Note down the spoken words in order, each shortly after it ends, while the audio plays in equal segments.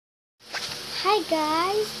Hi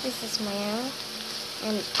guys, this is Maya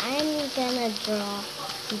and I'm gonna draw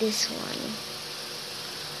this one.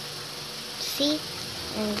 See?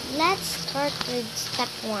 And let's start with step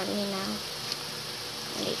 1,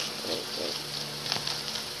 Wait.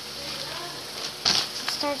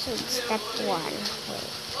 Start with step 1.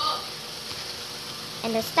 Wait.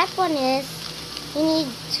 And the step 1 is you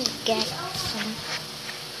need to get some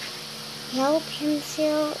yellow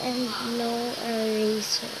pencil and no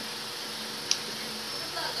eraser.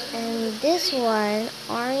 And this one,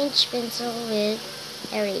 orange pencil with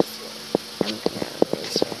eraser. I'm gonna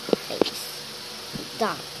erase your face.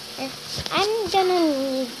 Done. I'm gonna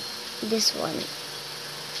need this one.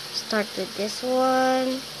 Start with this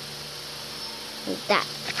one. That.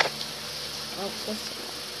 Like this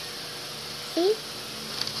one. See?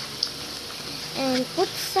 And put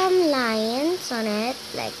some lines on it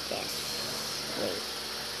like this. Wait.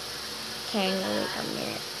 Okay, wait a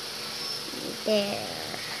minute. There.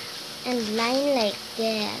 And line like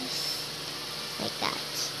this. Like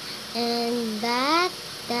that. And that,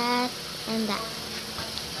 and that.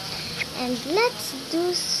 And let's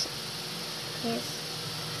do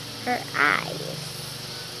her eyes.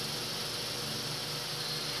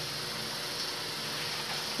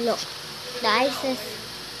 Look, the eyes is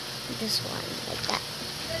this one, like that.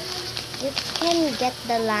 You can get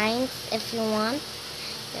the lines if you want.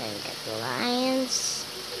 You can get the lines.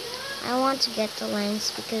 I want to get the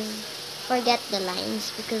lines because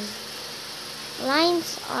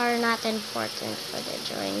lines are not important for the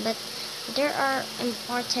drawing, but they are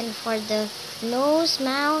important for the nose,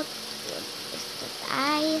 mouth, the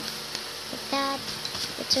eye, like that.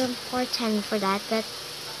 It's important for that, but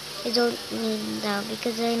I don't need that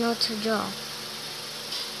because I know to draw.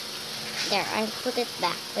 There, I put it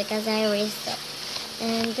back because I erased it.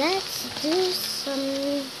 And let's do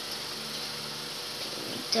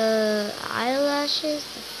the eyelashes,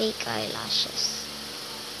 the fake eyelashes.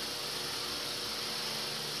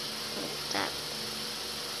 Like that.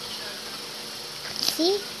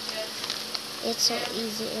 See? It's so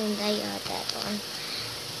easy and I got that one.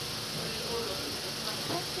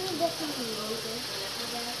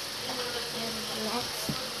 Let's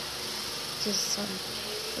do some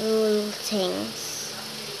little things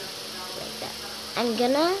like that. I'm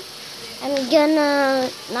gonna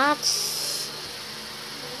not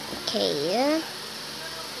okay.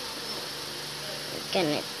 I'm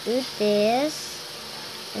gonna do this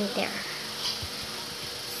and there.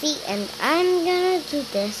 See, and I'm gonna do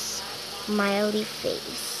this smiley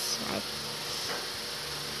face. Right?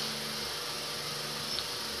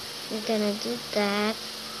 I'm gonna do that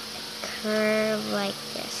curve like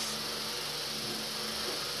this.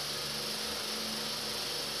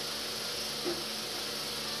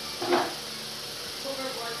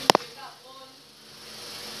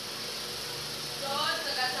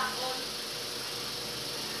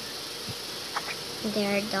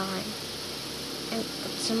 They're done. And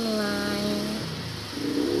put some line.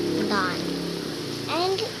 Done.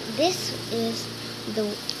 And this is the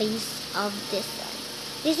face of this one.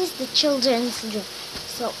 This is the children's book.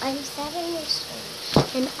 So I'm 7 years old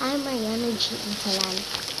and I'm Marianna Untalan.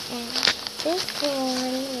 And this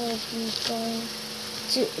one will be going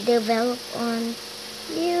to develop on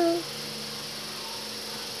you.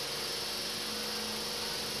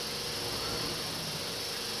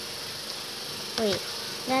 Wait,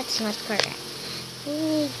 that's not correct. We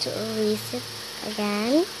need to erase it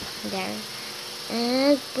again. There.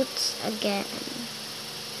 And put again.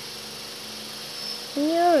 When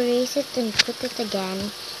you erase it and put it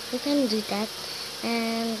again, you can do that.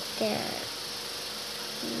 And there.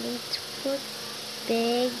 You need to put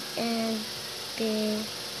big and big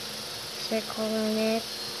circle on it.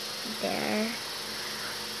 There.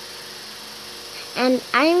 And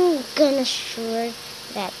I'm gonna sure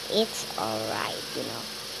that it's alright,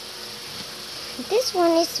 This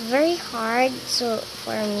one is very hard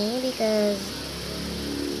for me because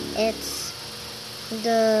it's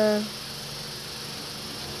the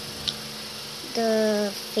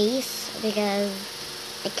face, because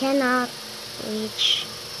I cannot reach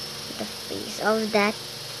the face of that,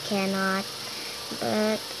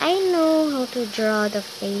 but I know how to draw the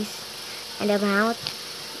face and the mouth.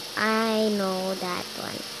 I know that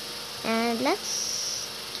one. And let's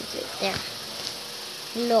do it there.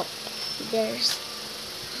 Look, there's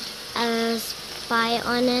a spy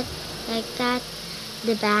on it like that,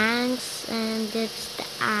 the bangs, and it's the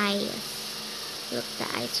eyes. Look, the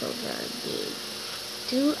eyes are very big.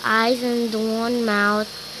 2 eyes and 1 mouth,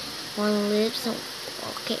 1 lips.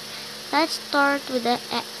 Okay, let's start with the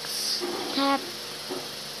X. Step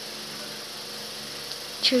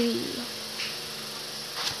 3.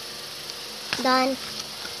 done.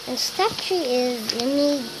 And step 3 is you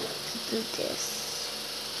need to do this.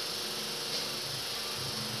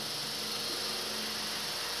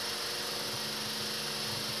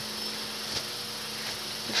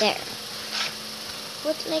 There.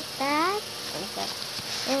 Put like that.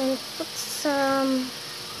 And put some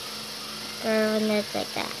curve on it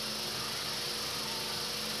like that.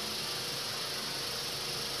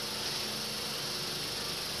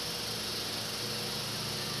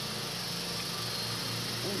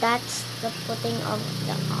 That's the putting of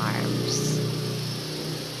the arms.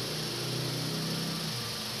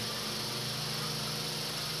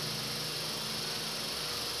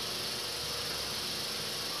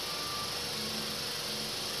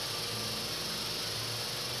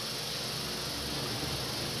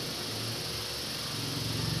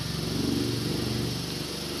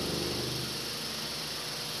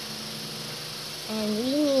 And we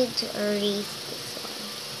need to erase this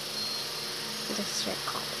one. The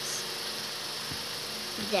circles.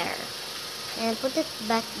 There. And put it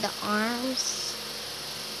back the arms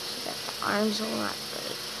so that the arms will not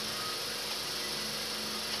break.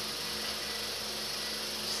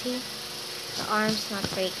 See? The arms not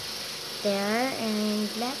break. There. And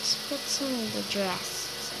let's put some of the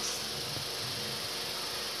dresses.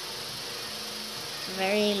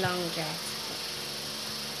 Very long dress.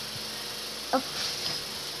 Oh,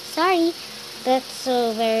 sorry, that's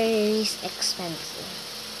so very expensive.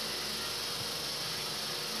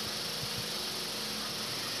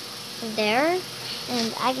 There,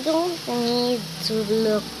 and I don't need to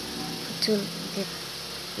look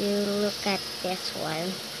you look at this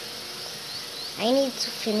one. I need to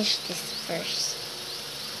finish this first.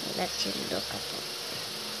 Let you look at it.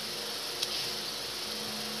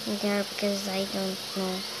 There, because I don't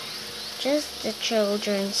know. Just the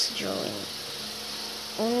children's drawing.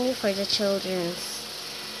 Only for the children's.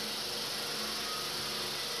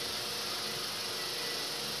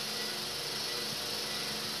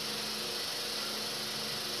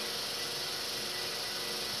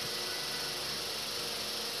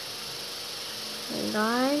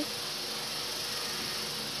 Done.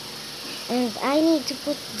 And I need to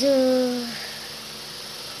put the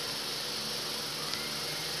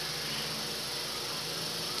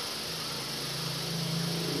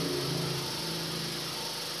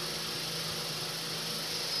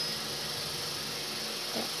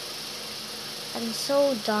I'm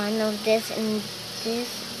so done of this, and this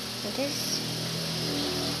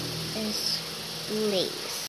is lace.